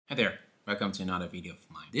Hi there, welcome to another video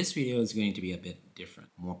of mine. This video is going to be a bit different,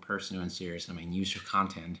 more personal and serious than my usual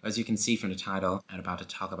content. As you can see from the title, I'm about to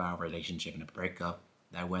talk about a relationship and a breakup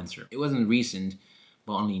that I went through. It wasn't recent,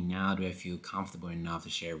 but only now do I feel comfortable enough to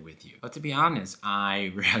share with you. But to be honest,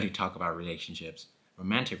 I rarely talk about relationships,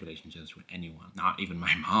 romantic relationships with anyone, not even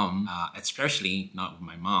my mom, especially not with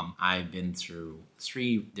my mom. I've been through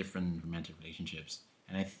 3 different romantic relationships.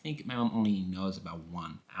 And I think my mom only knows about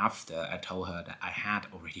one after I told her that I had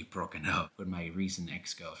already broken up with my recent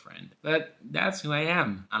ex-girlfriend. But that's who I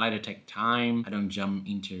am. I like to take time. I don't jump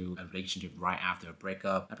into a relationship right after a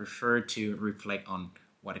breakup. I prefer to reflect on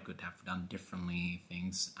what I could have done differently,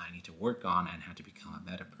 things I need to work on, and how to become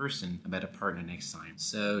a better person, a better partner next time.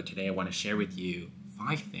 So today I want to share with you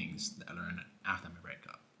 5 things that I learned after my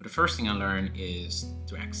breakup. But the first thing I learned is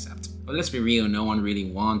to accept. But let's be real, no one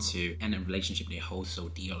really wants to end a relationship they hold so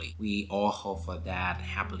dearly. We all hope for that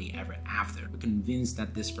happily ever after. We're convinced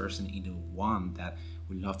that this person is the one that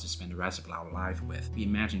we love to spend the rest of our life with. We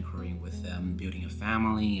imagine growing with them, building a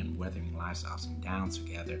family, and weathering life's ups and downs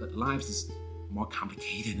together. But life is more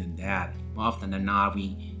complicated than that. More often than not,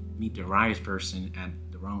 we meet the right person at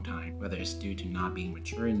the wrong time, whether it's due to not being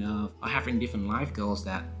mature enough or having different life goals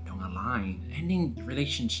that don't align. Ending the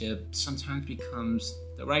relationship sometimes becomes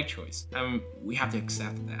the right choice, and we have to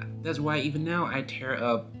accept that. That's why even now I tear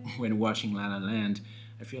up when watching La La Land.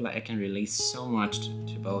 I feel like I can relate so much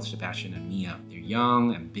to both Sebastian and Mia. They're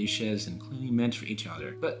young, ambitious, and clearly meant for each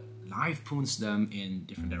other, but life pulls them in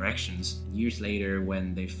different directions. Years later,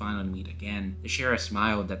 when they finally meet again, they share a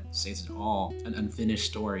smile that says it all. An unfinished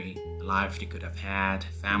story, a life they could have had,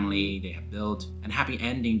 family they have built, and happy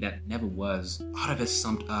ending that never was. All of it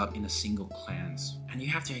summed up in a single glance. And you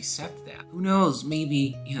have to accept that. Who knows,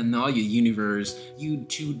 maybe in another universe, you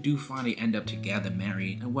two do finally end up together,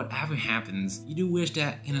 married, and whatever happens, you do wish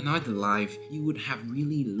that in another life, you would have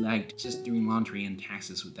really liked just doing laundry and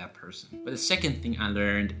taxes with that person. But the second thing I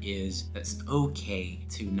learned is that it's okay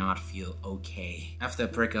to not feel okay. After a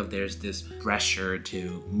breakup, there's this pressure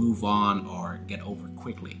to move on or get over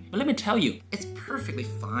quickly. But let me tell you, it's perfectly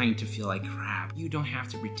fine to feel like crap. You don't have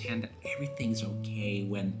to pretend that everything's okay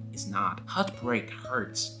when it's not. Heartbreak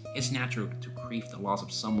hurts. It's natural to grieve the loss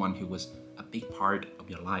of someone who was a big part of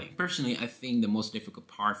your life. Personally, I think the most difficult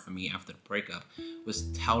part for me after the breakup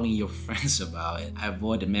was telling your friends about it. I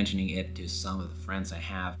avoided mentioning it to some of the friends I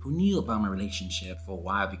have who knew about my relationship for a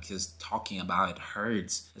while because talking about it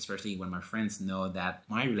hurts, especially when my friends know that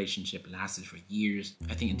my relationship lasted for years.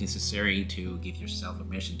 I think it's necessary to give yourself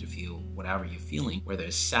permission to feel whatever you're feeling, whether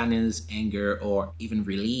it's sadness, anger, or even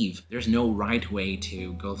relief. There's no right way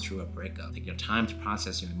to go through a breakup. Take your time to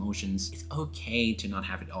process your emotions. It's okay to not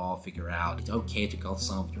have it all figured out. It's okay to call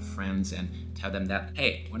some of your friends and tell them that,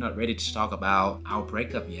 hey, we're not ready to talk about our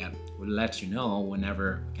breakup yet. We'll let you know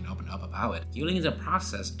whenever we can open up about it. Healing is a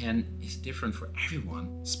process and it's different for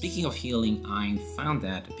everyone. Speaking of healing, I found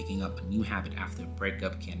that picking up a new habit after a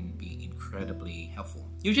breakup can be incredibly helpful.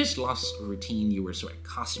 You just lost a routine you were so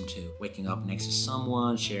accustomed to. Waking up next to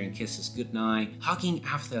someone, sharing kisses goodnight, hugging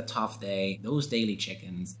after a tough day, those daily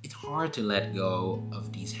check-ins. It's hard to let go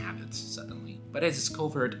of these habits suddenly. But I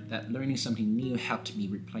discovered that learning something new helped me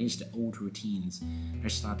replace the old routines. I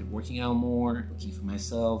started working out more, cooking for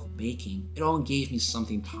myself, baking. It all gave me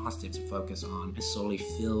something positive to focus on and slowly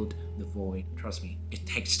filled the void. Trust me, it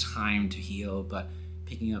takes time to heal, but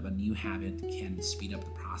picking up a new habit can speed up the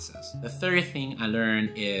process. The third thing I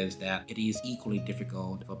learned is that it is equally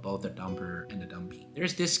difficult for both the dumper and the dumpy.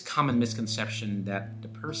 There's this common misconception that the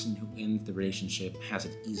person who ends the relationship has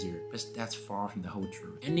it easier, but that's far from the whole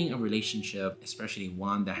truth. Ending a relationship, especially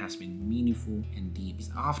one that has been meaningful and deep, is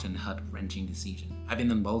often a heart-wrenching decision. I've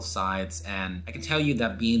been on both sides, and I can tell you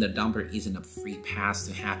that being the dumper isn't a free pass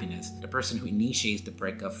to happiness. The person who initiates the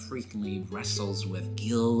breakup frequently wrestles with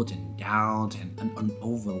guilt and doubt and an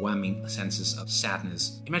overwhelming senses of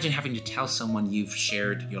sadness. Imagine having to tell someone you've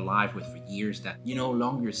shared your life with for years that you no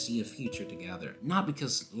longer see a future together. Not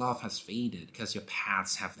because love has faded, because your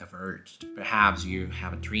paths have diverged. Perhaps you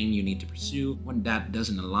have a dream you need to pursue, one that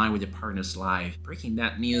doesn't align with your partner's life. Breaking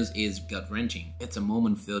that news is gut-wrenching. It's a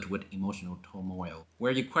moment filled with emotional turmoil,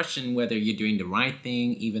 where you question whether you're doing the right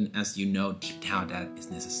thing, even as you know deep down that it's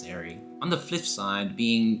necessary. On the flip side,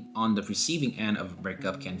 being on the receiving end of a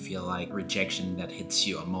breakup can feel like rejection that hits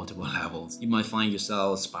you on multiple levels. You might find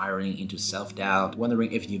yourself spiraling into self-doubt,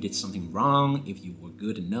 wondering if you did something wrong, if you were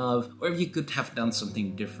good enough, or if you could have done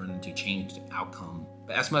something different to change the outcome.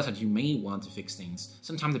 But as much as you may want to fix things,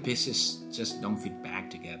 sometimes the pieces just don't fit back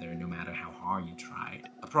together no matter how hard you tried.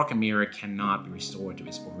 A broken mirror cannot be restored to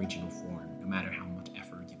its original form, no matter how much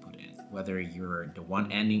effort you put in. whether you're the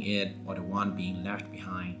one ending it or the one being left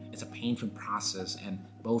behind. It's a painful process, and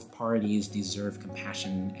both parties deserve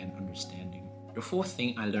compassion and understanding. The fourth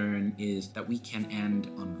thing I learned is that we can end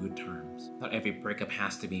on good terms. Not every breakup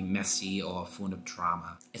has to be messy or full of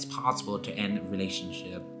drama. It's possible to end a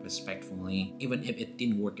relationship respectfully, even if it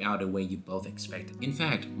didn't work out the way you both expected. In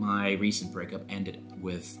fact, my recent breakup ended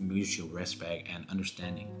with mutual respect and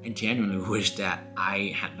understanding. I genuinely wish that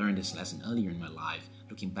I had learned this lesson earlier in my life.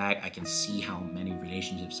 Looking back, I can see how many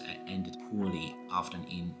relationships ended poorly, often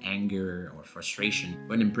in anger or frustration,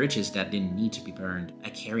 burning bridges that didn't need to be burned. I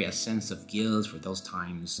carry a sense of guilt for those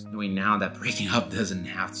times, knowing now that breaking up doesn't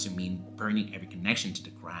have to mean burning every connection to the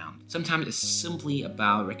ground. Sometimes it's simply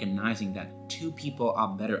about recognizing that two people are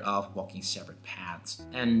better off walking separate paths.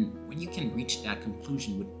 And when you can reach that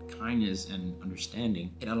conclusion with kindness and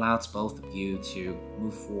understanding, it allows both of you to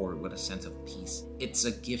move forward with a sense of peace. It's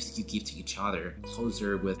a gift you give to each other,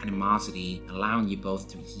 closer with animosity, allowing you both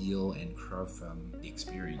to heal and grow from the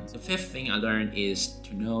experience. The fifth thing I learned is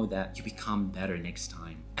to know that you become better next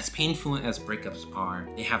time. As painful as breakups are,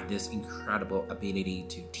 they have this incredible ability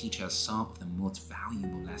to teach us some of the most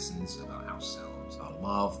valuable lessons about ourselves, about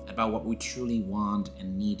love, about what we truly want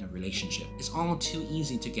and need in a relationship. It's all too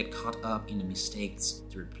easy to get caught up in the mistakes,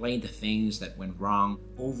 to replay the things that went wrong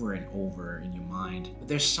over and over in your mind. But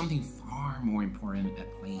there's something far more important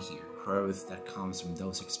at play here. Growth that comes from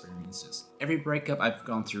those experiences. Every breakup I've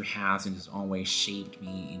gone through has in its own way shaped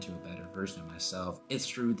me into a better version of myself. It's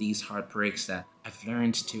through these heartbreaks that I've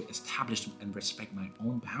learned to establish and respect my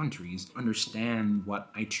own boundaries, understand what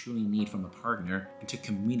I truly need from a partner, and to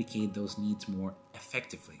communicate those needs more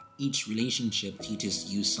effectively. Each relationship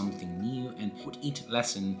teaches you something new, and with each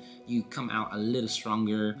lesson, you come out a little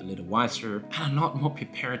stronger, a little wiser, and a lot more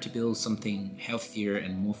prepared to build something healthier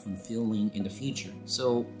and more fulfilling in the future.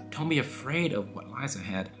 So don't be afraid of what lies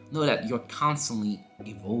ahead. Know that you're constantly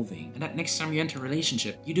evolving, and that next time you enter a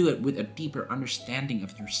relationship, you do it with a deeper understanding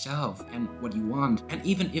of yourself and what you want. And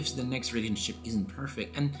even if the next relationship isn't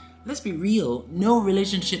perfect, and let's be real, no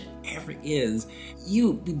relationship ever is,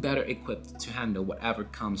 you'll be better equipped to handle whatever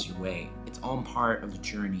comes your way. It's all part of the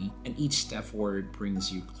journey, and each step forward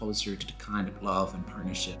brings you closer to the kind of love and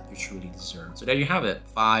partnership you truly deserve. So there you have it,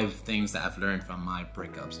 5 things that I've learned from my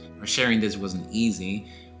breakups. Sharing this wasn't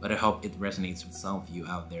easy, but I hope it resonates with some of you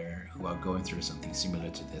out there who are going through something similar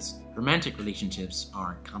to this. Romantic relationships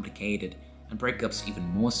are complicated, and breakups even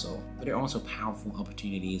more so, but they're also powerful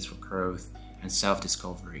opportunities for growth and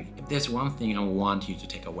self-discovery. If there's one thing I want you to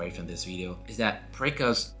take away from this video, is that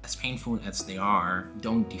breakups, as painful as they are,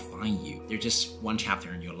 don't define you. They're just one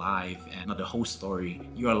chapter in your life and not the whole story.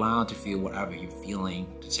 You're allowed to feel whatever you're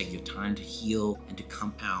feeling, to take your time to heal and to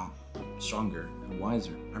come out stronger and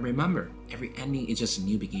wiser. And remember, every ending is just a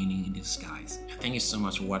new beginning in disguise. Thank you so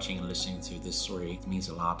much for watching and listening to this story. It means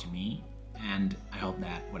a lot to me, and I hope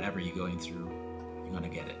that whatever you're going through, you're gonna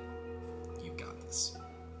get it. You got this.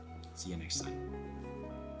 See you next time.